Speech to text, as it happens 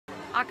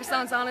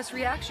Akasan's Honest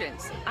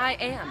Reactions. I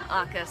am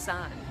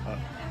Akasan.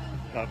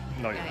 No,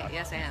 you're not.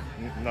 Yes, I am.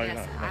 No,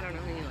 yes, you're not. I don't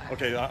know who you are.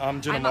 Okay, I'm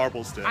Jenna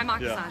Marbleston. I'm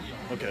Akasan. Yeah.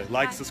 Okay,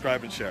 like, Hi.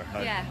 subscribe, and share.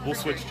 Yeah. We'll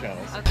switch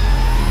channels. Okay.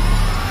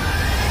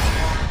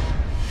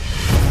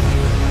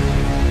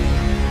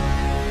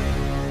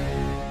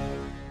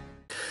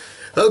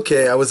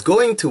 Okay, I was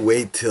going to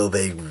wait till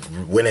they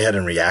went ahead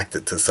and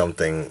reacted to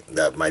something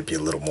that might be a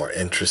little more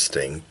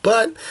interesting,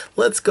 but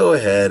let's go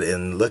ahead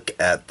and look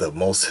at the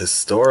most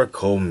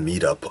historical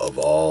meetup of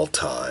all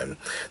time.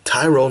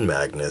 Tyrone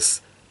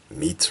Magnus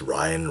meets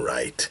Ryan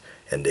Wright,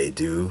 and they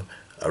do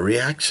a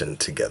reaction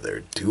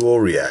together, duo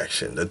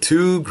reaction. The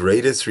two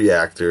greatest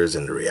reactors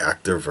in the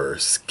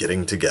Reactorverse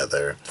getting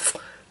together,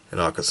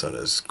 and Akasan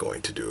is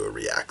going to do a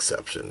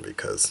Reactception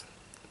because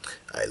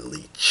I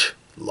leech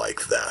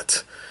like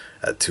that.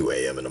 At 2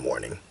 a.m. in the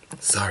morning.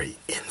 Sorry,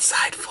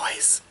 inside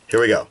voice.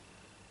 Here we go.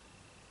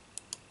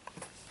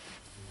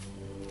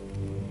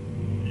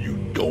 You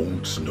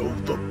don't know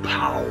the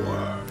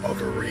power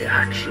of a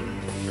reaction.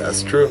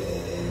 That's true.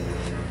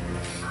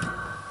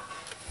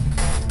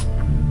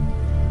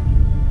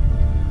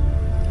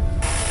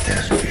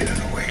 There's been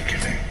an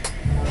awakening.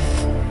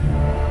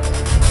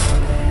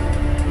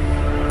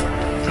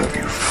 Have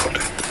you felt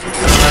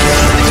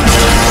it?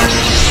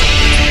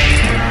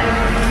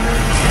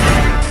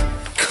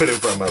 Couldn't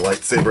find my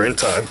lightsaber in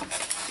time.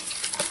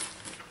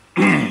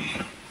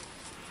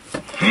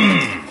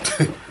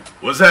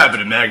 What's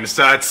happening,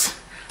 Magnusites?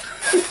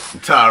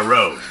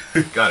 Tyrone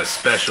got a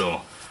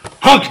special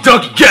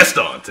honky-tonky guest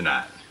on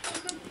tonight.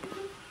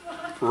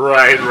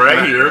 Right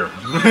here.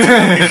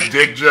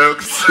 Dick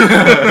jokes.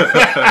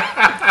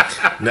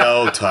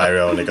 No,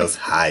 Tyrone. It goes,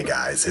 hi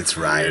guys, it's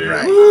Ryan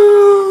Wright.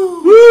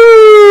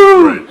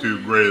 Woo! Right,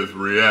 two greatest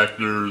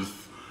reactors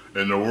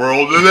in the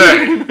world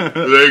today.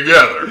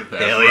 Together.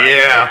 Hell right.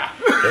 Yeah.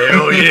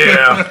 Hell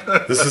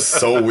yeah. This is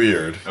so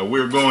weird.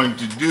 We're going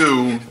to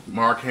do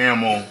Mark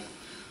Hamill,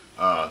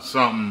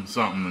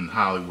 something in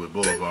Hollywood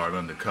Boulevard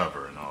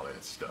Undercover and all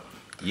that stuff.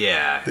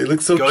 Yeah. They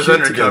look so Goes cute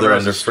undercover together on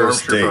as their a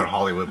first stormtrooper date. on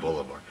Hollywood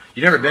Boulevard.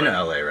 You never been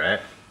to LA, right?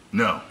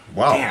 No.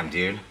 Wow. Damn,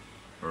 dude.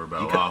 There are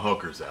about a lot of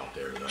hookers out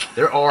there, though.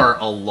 There are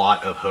a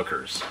lot of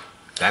hookers.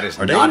 That is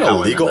Are they not in a how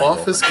I legal met my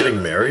office girlfriend.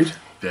 getting married?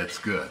 That's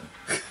good.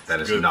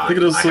 That is Good. not. Look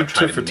at those I have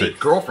tried to certificate. make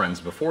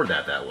girlfriends before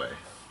that way.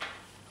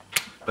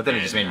 But then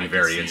it just made me I can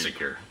very see it.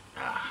 insecure.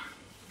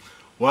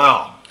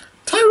 Well,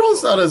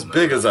 Tyrone's not as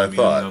big as I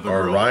thought, another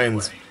or girl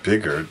Ryan's away.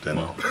 bigger than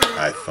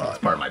I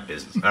thought. Part of my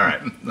business. All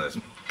right.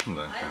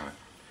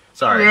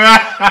 Sorry.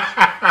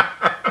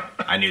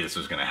 I knew this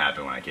was going to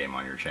happen when I came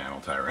on your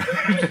channel, Tyrone.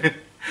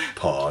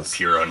 Pause.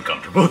 Pure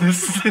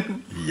uncomfortableness. Yep.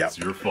 it's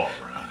your fault,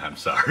 Ryan. I'm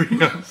sorry.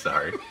 I'm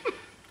sorry.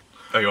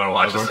 Oh, you want to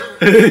watch this?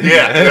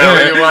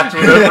 Yeah, you watch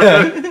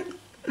whatever.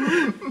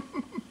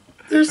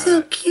 They're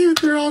so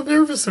cute. They're all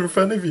nervous in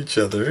front of each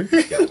other.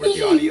 Yeah, where's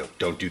the audio?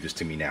 Don't do this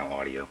to me now,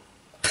 audio.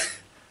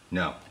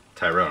 No.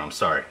 Tyrone, I'm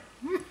sorry.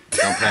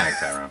 Don't panic,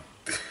 Tyrone.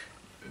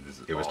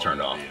 It was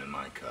turned off. In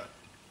my cut.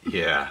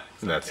 Yeah,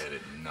 that's...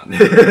 Edit nothing.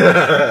 God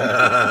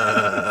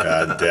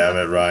damn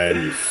it,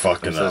 Ryan. You're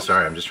fucking I'm so up.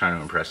 sorry. I'm just trying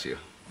to impress you.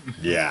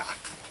 Yeah.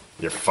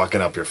 You're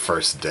fucking up your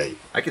first date.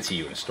 I could see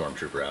you in a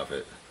stormtrooper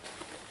outfit.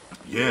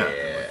 Yeah.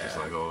 Just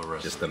like all the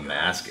rest Just of the guys.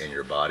 mask and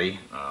your body.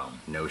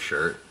 No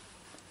shirt.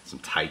 Some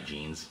tight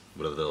jeans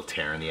with a little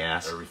tear in the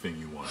ass. Everything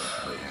you want,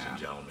 ladies and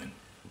gentlemen.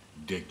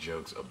 Dick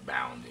jokes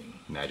abounding.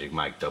 Magic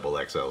Mike double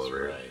XL over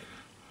here. Right.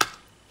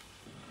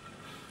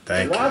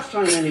 Thank The you. last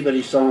time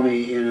anybody saw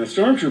me in a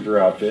stormtrooper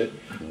outfit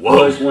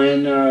was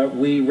when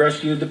we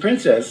rescued the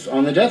princess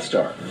on the Death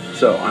Star.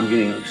 So I'm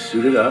getting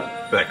suited up.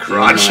 That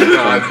crotch. in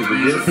my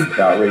stormtrooper gear,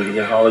 about ready to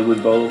hit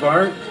Hollywood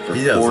Boulevard for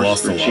He has Force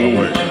lost for a lot of Change.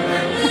 weight.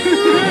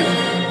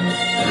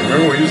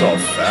 Remember when he was all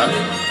fat?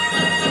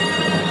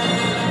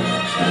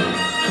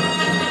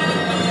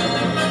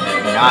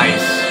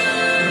 Nice.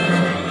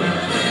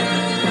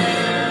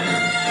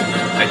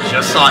 I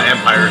just saw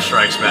Empire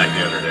Strikes Back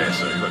the other day,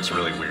 so he looks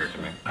really weird to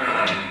me.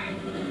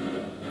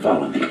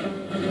 Follow me.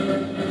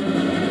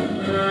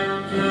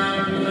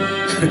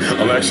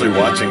 I'm actually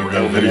watching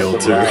the video Open up the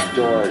too. black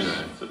doors.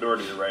 It's the door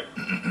to your right.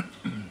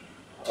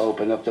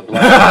 Open up the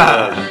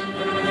black doors.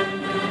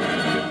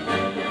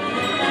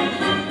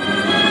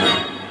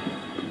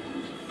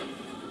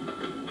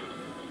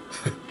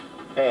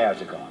 Hey,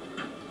 how's it going?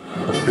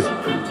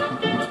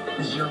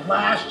 This is your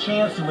last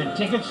chance to win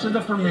tickets to the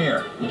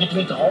premiere. You get to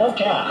meet the whole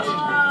cast.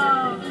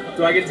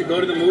 Do I get to go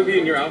to the movie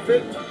in your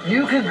outfit?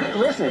 You can,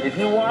 listen, if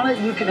you want it,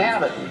 you can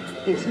have it.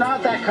 It's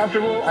not that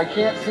comfortable. I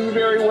can't see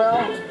very well.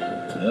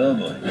 Oh,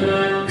 boy.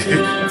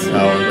 That's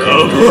how it goes.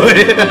 Oh boy.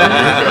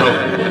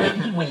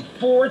 You can win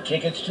 4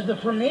 tickets to the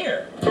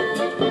premiere.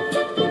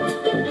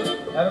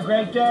 Have a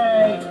great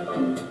day.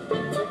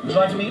 Would you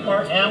like to meet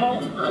Mark Hamill?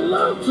 I'd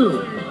love to.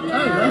 Hey,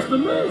 that's the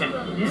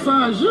man.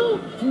 Besides you,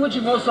 who would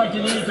you most like to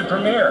meet at the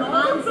premiere?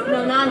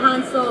 No, not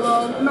Han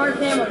Solo. Mark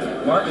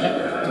Hamilton. Mark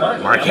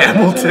I'm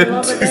Hamilton. in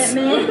love with that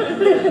man.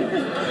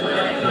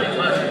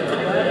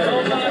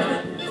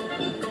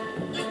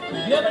 Do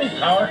you have any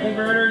power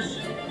converters?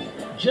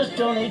 Just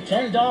donate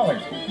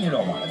 $10. You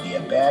don't want to be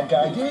a bad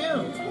guy, do you?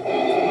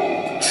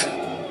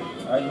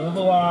 All right, move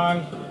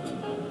along.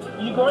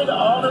 You going to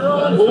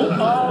Alderaan?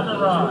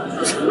 Alderaan.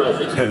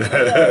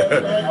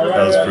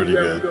 That was pretty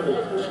good.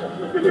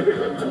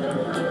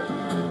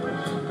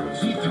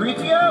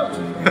 C-3PO?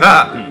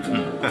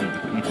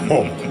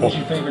 What's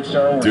your favorite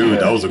Star Wars? Dude,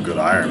 that was a good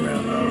Iron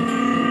Man, though.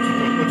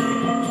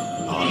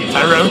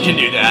 Tyrone can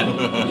do that.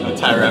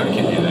 Tyrone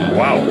can do that.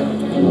 Wow.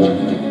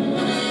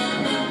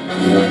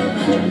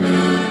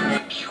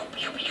 Who's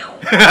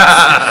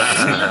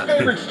your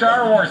favorite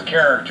Star Wars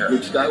character?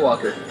 Luke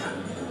Skywalker.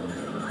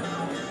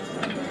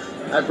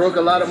 I broke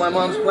a lot of my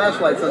mom's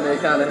flashlights on the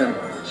account of him.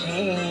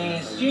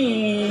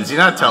 Jeez. Does he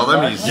not tell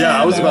them he's... Yeah,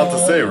 I was about to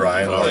say,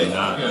 Ryan. Probably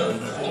not.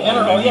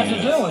 Tanner, all you have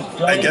to do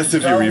is I guess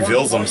if he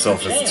reveals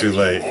himself, it's too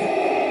late. Oh,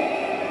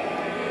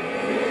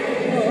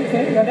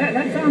 okay. Well,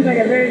 that sounds like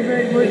a very,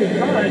 very worthy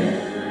card.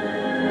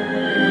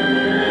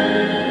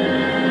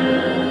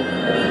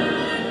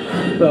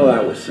 Well,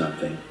 that was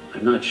something.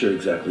 I'm not sure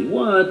exactly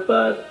what,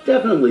 but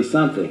definitely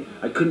something.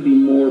 I couldn't be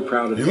more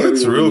proud of He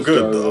looks everyone real in the good,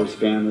 Star though. Wars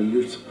family.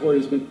 Your support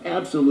has been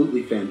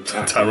absolutely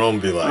fantastic. Tyrone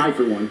be like, I,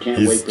 for one, can't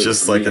he's wait for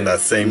just the like in premiere.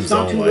 that same It's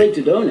not zone. too Like, late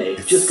to donate.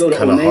 it's Just go to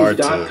kinda hard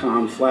to-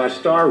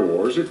 omaze.com/Star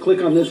Wars or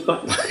click on this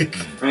button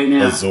right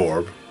now.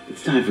 absorb.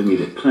 It's time for me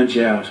to punch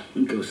out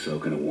and go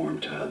soak in a warm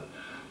tub.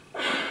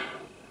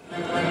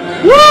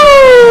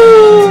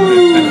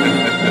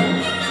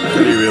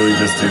 Did he really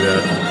just do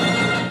that?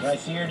 Can I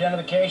see your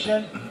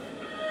identification?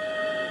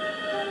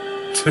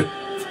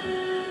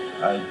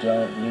 I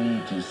don't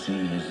need to see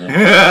his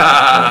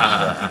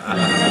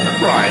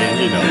Ryan,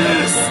 you know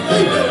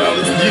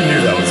you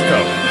knew that was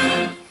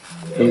coming.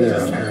 Hey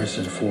there, I'm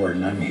Harrison Ford,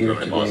 and I'm here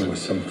today with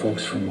some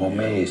folks from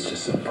Omaze to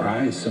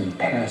surprise some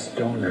past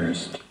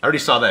donors. I already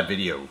saw that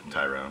video,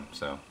 Tyrone,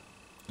 so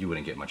you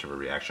wouldn't get much of a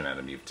reaction out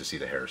of me to see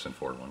the Harrison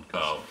Ford one.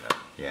 Oh, okay.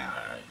 Yeah.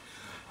 All right.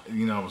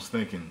 You know, I was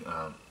thinking,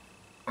 I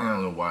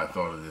don't know why I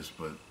thought of this,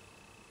 but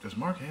does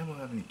Mark Hamill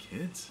have any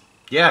kids?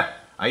 Yeah,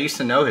 I used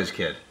to know his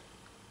kid.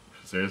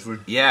 Seriously?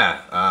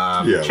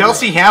 Yeah. Yeah,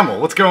 Chelsea Hamill,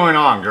 what's going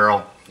on,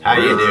 girl? How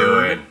you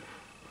doing?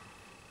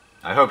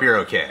 I hope you're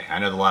okay. I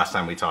know the last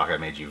time we talked, I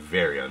made you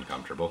very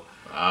uncomfortable.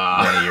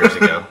 Many years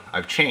ago.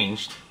 I've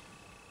changed.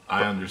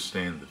 I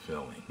understand the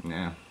feeling.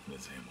 Yeah.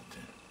 Miss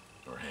Hamilton.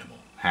 Or Hamill.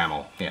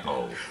 Hamill. Yeah.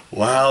 Oh.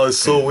 Wow, it's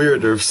so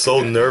weird. They're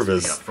so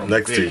nervous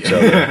next to each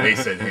other. They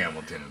said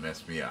Hamilton and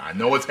messed me up. I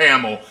know it's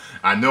Hamill.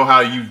 I know how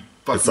you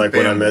fucking It's like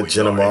when I met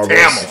Jenna Marbles.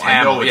 It's Hamill.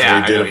 I know it's Yeah,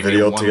 we did a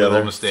video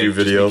together, a few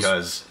videos.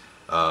 Because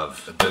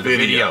of the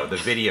video. The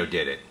video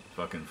did it.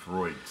 Fucking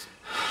Freud's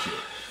shit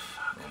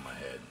on my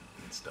head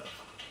and stuff.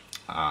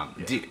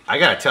 Dude, I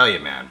gotta tell you,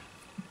 man,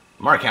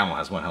 Mark Hamill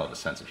has one hell of a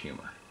sense of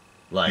humor.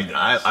 Like,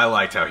 I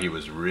liked how he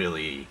was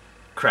really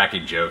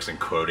cracking jokes and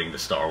quoting the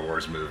Star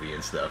Wars movie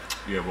and stuff.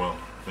 Yeah, well,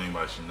 if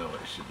anybody should know,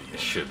 it should be him. It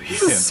should be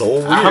This him. is so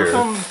weird. How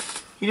come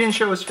he didn't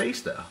show his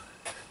face though?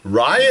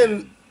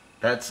 Ryan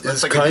That's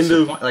is like kind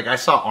of like I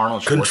saw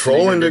Arnold Schwarzenegger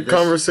controlling the did this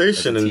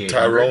conversation, as a and TA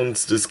member.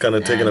 Tyrone's just kind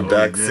of taking a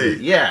back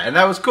seat. Yeah, and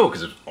that was cool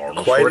because it was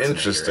Arnold Quite Schwarzenegger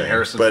interesting, and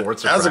Harrison but Ford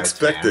as surprised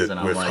expected fans, and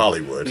I'm with like,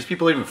 Hollywood. These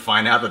people even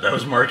find out that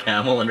was Mark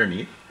Hamill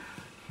underneath.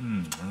 I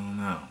don't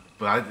know.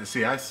 But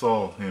I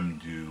saw him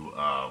do.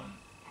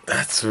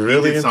 That's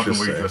really he did something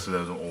where he interesting.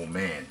 dressed as an old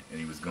man, and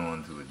he was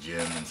going to a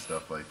gym and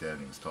stuff like that,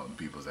 and he was talking to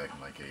people, was acting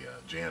like a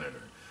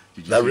janitor.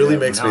 Did you That see really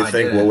that? makes me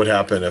think what would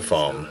happen if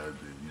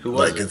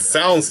like it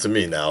sounds to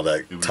me now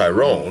that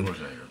Tyrone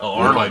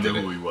Arnold knew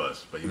who he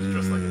was, but he was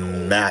dressed like an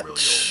old,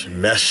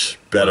 mesh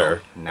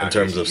better in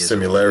terms of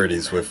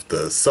similarities with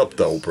the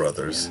Subtle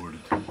brothers.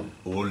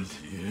 Old,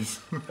 yes.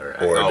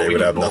 Or they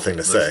would have nothing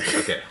to say.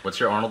 Okay, what's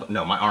your Arnold?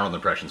 No, my Arnold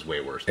impression's way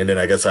worse. And then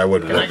I guess I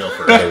would Can I go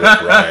first? with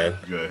Ryan.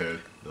 Go ahead.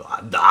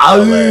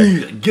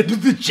 Get to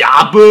the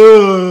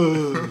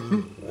chopper.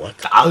 What?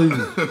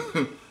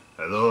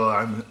 Hello,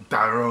 I'm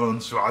Tyrone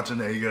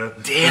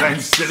Schwarzenegger. Damn, and I'm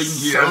sitting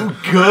here. so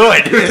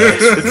good.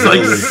 It's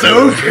like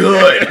so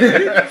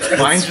good.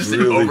 Mine's just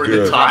really over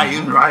good. the top.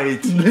 Ryan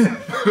Wright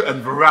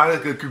and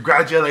Veronica,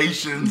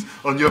 congratulations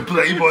on your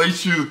Playboy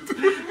shoot.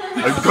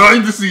 I'm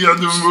going to see you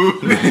on the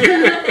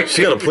movie.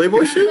 She got a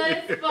Playboy shoot?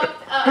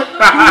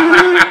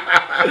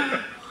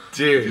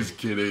 Dude, just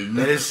kidding.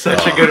 That is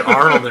such a good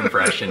Arnold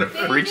impression. It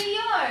freaks.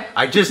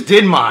 I just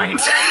did mine.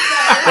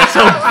 That's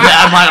how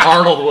bad my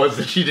Arnold was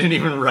that she didn't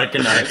even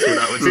recognize what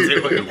I was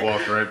doing.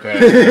 Walked right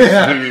past it.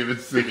 Didn't even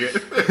see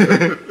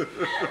it.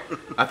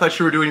 I thought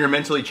you were doing your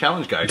mentally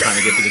challenged guy trying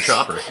to get to the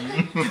chopper.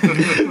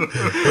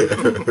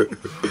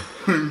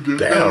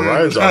 Damn,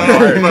 Ryan's on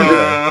fire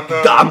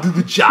today. Down to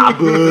the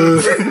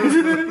chopper.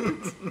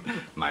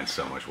 Mine's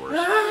so much worse.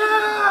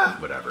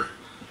 Whatever.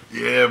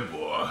 Yeah,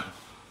 boy.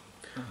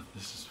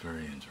 This is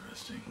very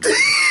interesting.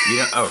 You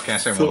know, oh, can I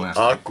say So one last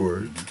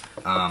awkward. thing?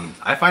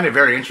 I find it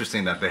very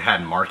interesting that they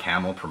had Mark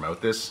Hamill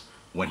promote this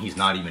when he's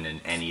not even in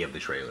any of the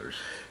trailers.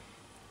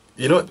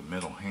 You know The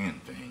metal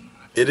hand thing.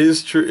 I It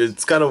is true.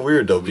 It's kind of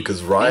weird though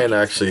because Ryan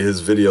actually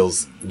his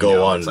videos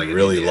go on like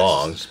really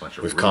long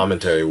with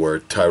commentary where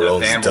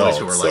Tyrone's don't.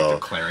 Who are, so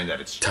declaring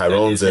that it's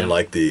Tyrone's in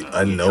like the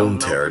unknown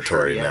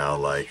territory now.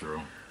 Like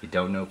you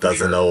don't know.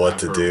 Doesn't know what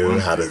to do.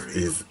 How to?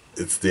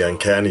 It's the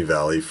uncanny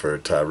valley for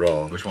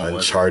Tyrone. Which one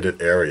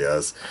Uncharted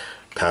areas,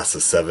 past a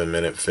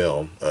 7-minute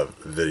film of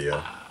video.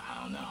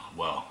 I don't know.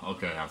 Well,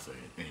 okay, I'll say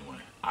it anyway.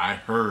 I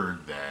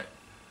heard that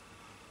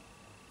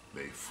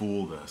they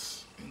fooled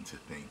us into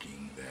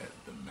thinking that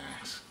the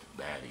masked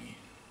baddie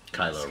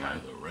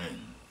Kylo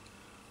Ren,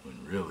 when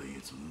really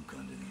it's Luke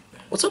underneath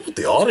that. What's up with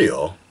the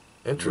audio?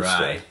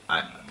 Interesting.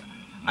 Right.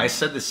 I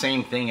said the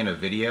same thing in a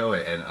video,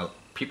 and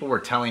people were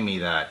telling me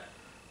that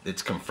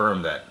it's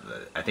confirmed that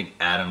I think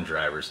Adam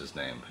Driver's his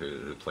name,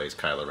 who plays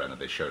Kylo Ren, that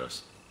they showed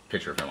us a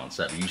picture of him on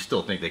set. But you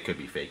still think they could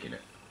be faking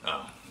it?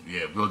 Oh,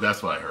 yeah. Well,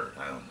 that's what I heard.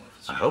 I don't know. If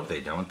it's I hope they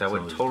don't. That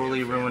would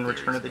totally ruin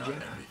Return of the Jedi.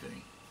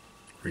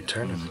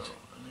 Return of the Jedi.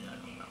 I mean, I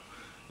don't know.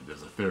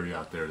 There's a theory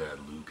out there that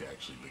Luke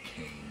actually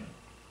became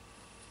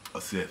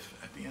a Sith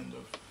at the end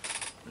of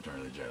Return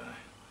of the Jedi.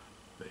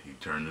 That he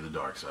turned to the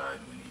dark side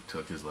when he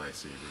took his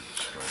lightsaber.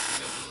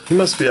 He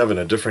must be having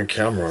a different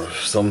camera, or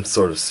some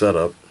sort of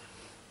setup.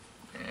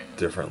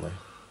 Differently.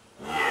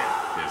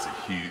 Yeah, there's a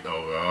huge.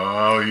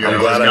 Oh, yeah. I'm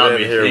glad I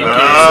didn't hear that.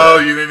 Oh,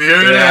 you didn't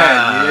hear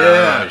that?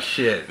 Yeah. Oh,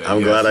 shit.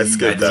 I'm glad I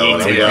skipped that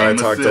one. I'm glad I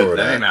talked over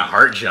that. That made my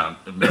heart jump.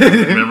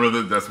 Remember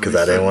that? That's because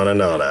I didn't want to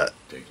know that.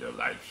 Take your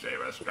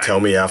lightsaber. Tell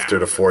me after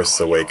The Force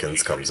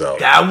Awakens comes out.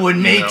 That would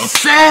make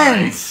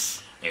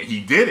sense. And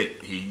he did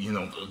it. He,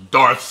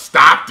 Darth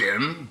stopped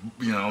him.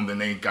 Then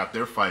they got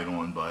their fight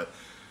on, but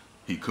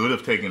he could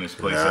have taken his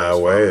place.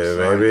 Wait, it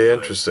may be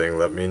interesting.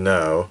 Let me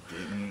know.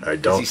 I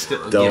don't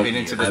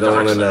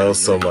want to know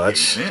so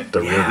much. The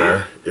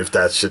rumor, if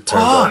that shit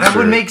turns out that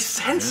true. would make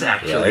sense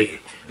actually.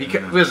 Right?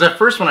 Because at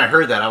first when I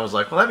heard that, I was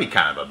like, well, that'd be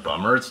kind of a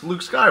bummer. It's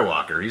Luke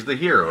Skywalker. He's the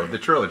hero of the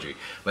trilogy.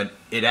 But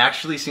it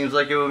actually seems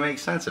like it would make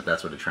sense if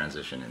that's what it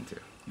transitioned into.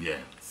 Yeah.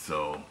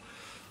 So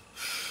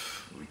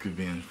we could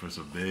be in for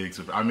some big.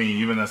 I mean,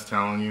 even us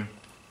telling you,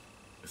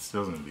 it's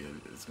still gonna be.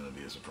 It's gonna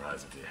be a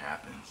surprise if it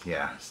happens.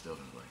 Yeah. It's still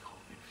gonna be like,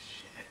 holy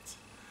shit.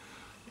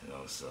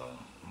 So.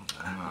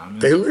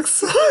 They look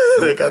so.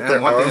 They got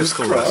their one thing arms that's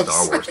cool about crossed.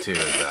 Star Wars too is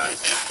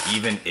that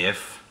even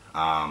if,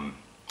 none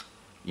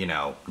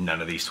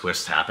of these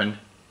twists happen,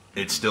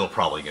 it's still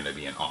probably going to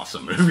be an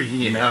awesome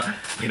movie.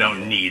 We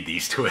don't need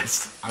these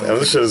twists. Yeah,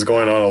 this shit is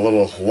going on a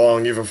little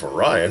long, even for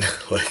Ryan.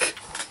 Like,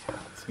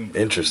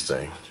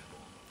 interesting.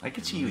 I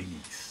could see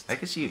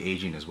you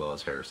aging as well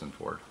as Harrison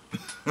Ford.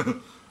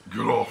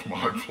 Get off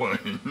my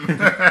plane.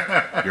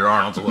 Your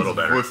Arnold's a little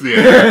better. That's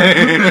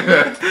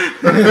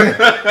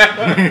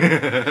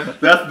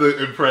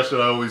the impression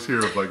I always hear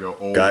of like an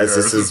old Guys,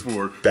 this is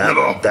Ford.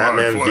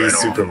 Batman v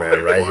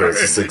Superman right here.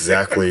 This is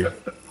exactly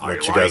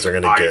what you guys are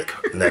going to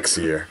get next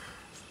year.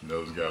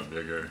 Nose got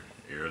bigger,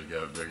 ears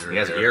got bigger. He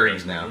has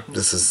earrings now.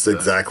 This is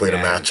exactly the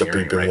matchup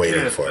we've been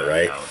waiting for,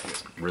 right?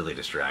 Really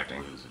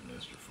distracting.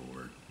 Mr.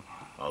 Ford.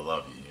 I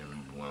love you. You're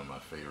one of my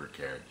favorite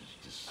characters.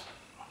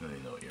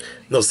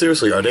 No,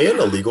 seriously, are they in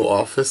a legal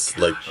office,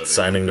 like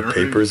signing the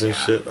papers and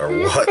shit, or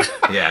what?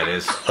 Yeah, it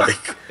is.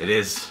 Like, it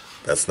is.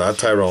 That's not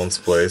Tyrone's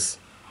place.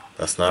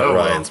 That's not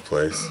Ryan's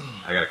place.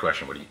 I got a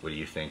question. What do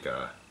you think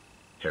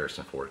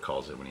Harrison Ford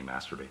calls it when he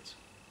masturbates?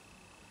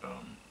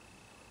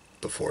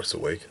 The Force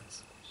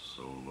Awakens.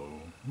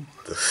 Solo.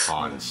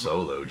 Han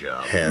Solo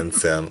job. Han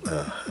Solo.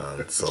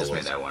 Just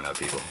made that one up,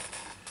 people.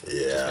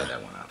 Yeah. Just made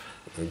that one up.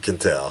 You can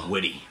tell.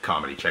 Witty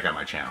comedy. Check out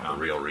my channel, The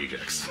Real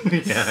Rejects.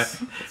 Yeah.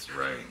 That's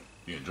right.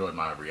 If you enjoyed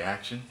my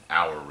reaction,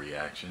 our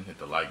reaction, hit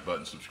the like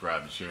button,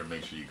 subscribe, and share.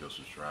 Make sure you go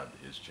subscribe to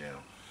his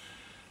channel.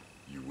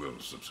 You will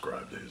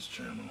subscribe to his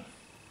channel.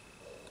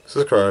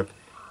 Subscribe.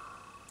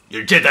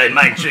 Your Jedi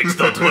mind tricks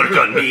don't work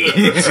on me.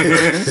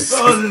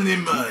 Only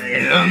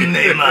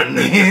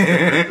money.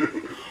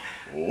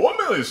 1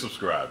 million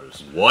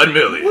subscribers. 1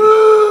 million.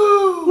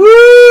 Woo!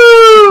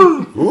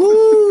 Woo!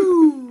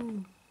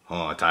 Woo!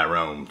 Oh,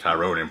 Tyrone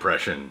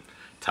impression.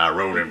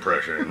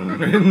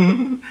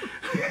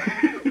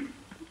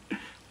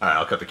 Alright,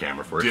 I'll cut the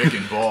camera for you. Dick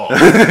and balls.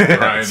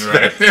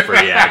 Right. That's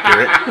pretty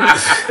accurate.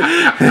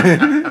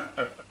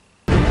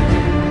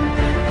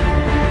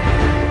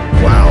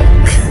 Wow.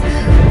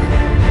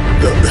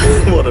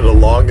 One of the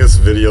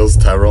longest videos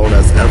Tyrone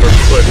has ever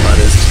put on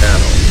his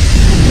channel.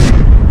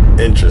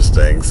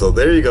 Interesting. So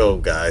there you go,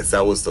 guys.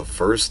 That was the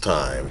first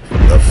time,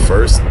 the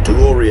first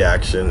dual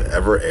reaction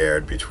ever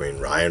aired between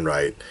Ryan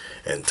Wright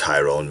and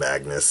Tyrone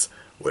Magnus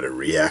with a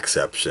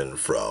reactception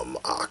from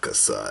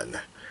Akasan.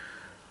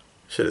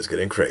 Shit is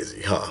getting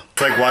crazy, huh?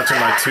 It's like watching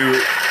my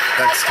two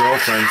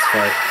ex-girlfriends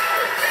fight.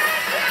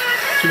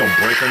 She don't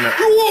break her neck.